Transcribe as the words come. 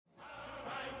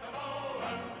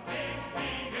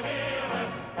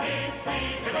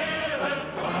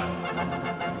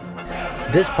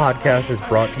This podcast is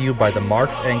brought to you by the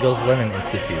Marx Engels Lenin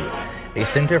Institute, a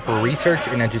center for research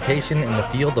and education in the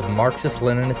field of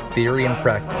Marxist-Leninist theory and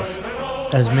practice.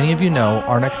 As many of you know,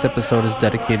 our next episode is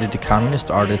dedicated to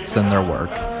communist artists and their work.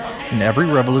 In every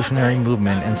revolutionary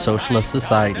movement in socialist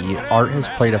society, art has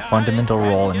played a fundamental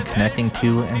role in connecting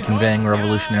to and conveying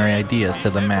revolutionary ideas to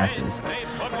the masses.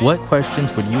 What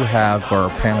questions would you have for our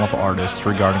panel of artists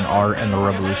regarding art and the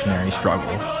revolutionary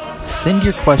struggle? Send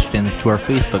your questions to our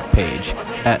Facebook page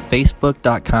at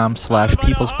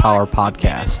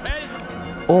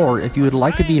facebook.com/peoplespowerpodcast. Or if you would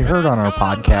like to be heard on our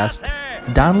podcast,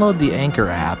 download the Anchor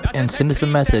app and send us a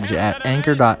message at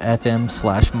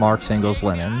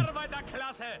anchor.fm/MarxEngelsLenin.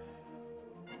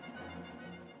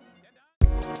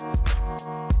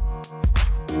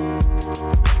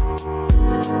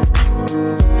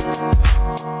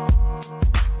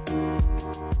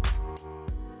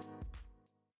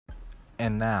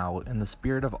 And now, in the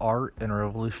spirit of art and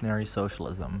revolutionary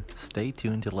socialism, stay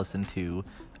tuned to listen to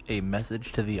A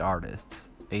Message to the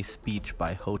Artists, a speech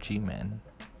by Ho Chi Minh.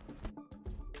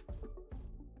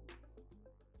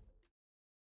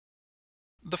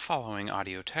 The following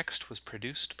audio text was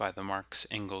produced by the Marx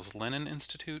Engels Lenin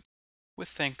Institute with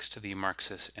thanks to the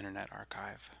Marxist Internet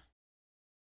Archive.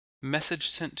 Message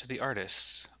sent to the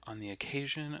artists on the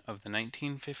occasion of the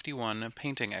 1951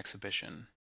 painting exhibition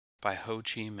by Ho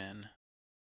Chi Minh.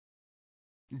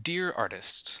 Dear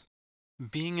artists,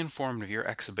 being informed of your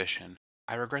exhibition,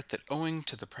 I regret that owing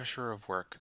to the pressure of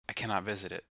work, I cannot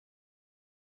visit it.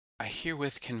 I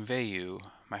herewith convey you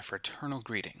my fraternal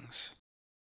greetings.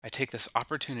 I take this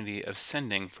opportunity of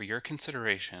sending for your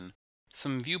consideration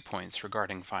some viewpoints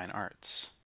regarding fine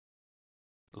arts.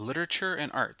 Literature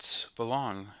and arts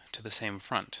belong to the same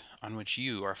front on which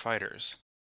you are fighters.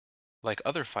 Like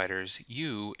other fighters,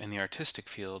 you in the artistic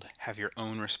field have your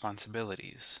own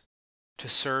responsibilities. To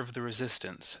serve the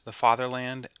resistance, the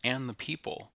fatherland, and the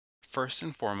people, first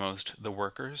and foremost the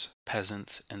workers,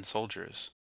 peasants, and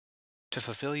soldiers. To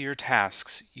fulfill your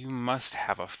tasks, you must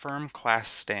have a firm class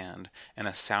stand and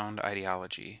a sound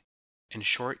ideology. In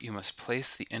short, you must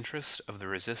place the interest of the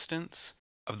resistance,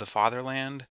 of the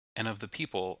fatherland, and of the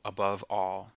people above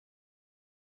all.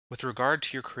 With regard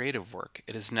to your creative work,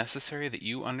 it is necessary that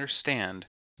you understand,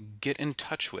 get in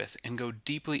touch with, and go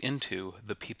deeply into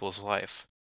the people's life.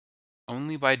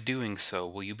 Only by doing so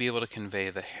will you be able to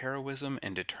convey the heroism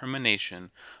and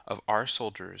determination of our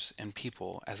soldiers and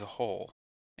people as a whole,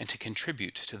 and to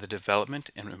contribute to the development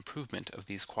and improvement of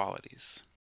these qualities.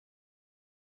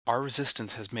 Our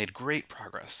resistance has made great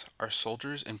progress. Our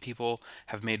soldiers and people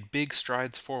have made big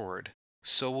strides forward.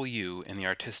 So will you in the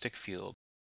artistic field,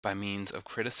 by means of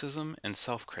criticism and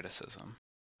self-criticism.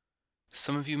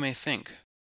 Some of you may think,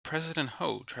 President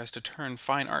Ho tries to turn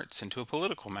fine arts into a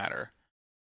political matter.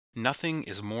 Nothing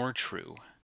is more true.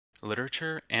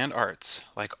 Literature and arts,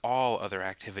 like all other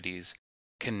activities,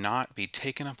 cannot be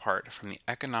taken apart from the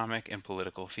economic and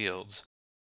political fields,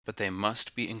 but they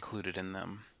must be included in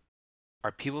them.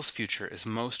 Our people's future is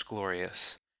most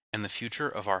glorious, and the future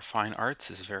of our fine arts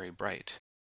is very bright.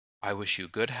 I wish you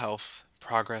good health,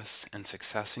 progress, and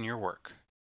success in your work.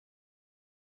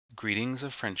 Greetings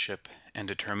of friendship and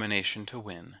determination to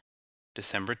win.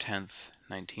 December 10th,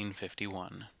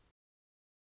 1951.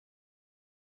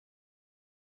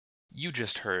 You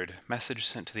just heard Message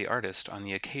Sent to the Artist on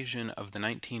the occasion of the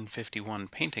 1951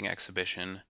 painting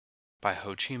exhibition by Ho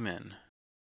Chi Minh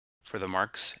for the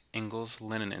Marx Engels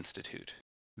Lenin Institute.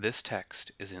 This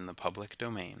text is in the public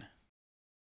domain.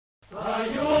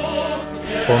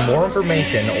 For more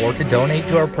information or to donate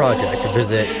to our project,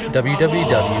 visit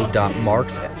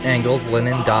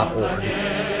www.marxengelslenin.org.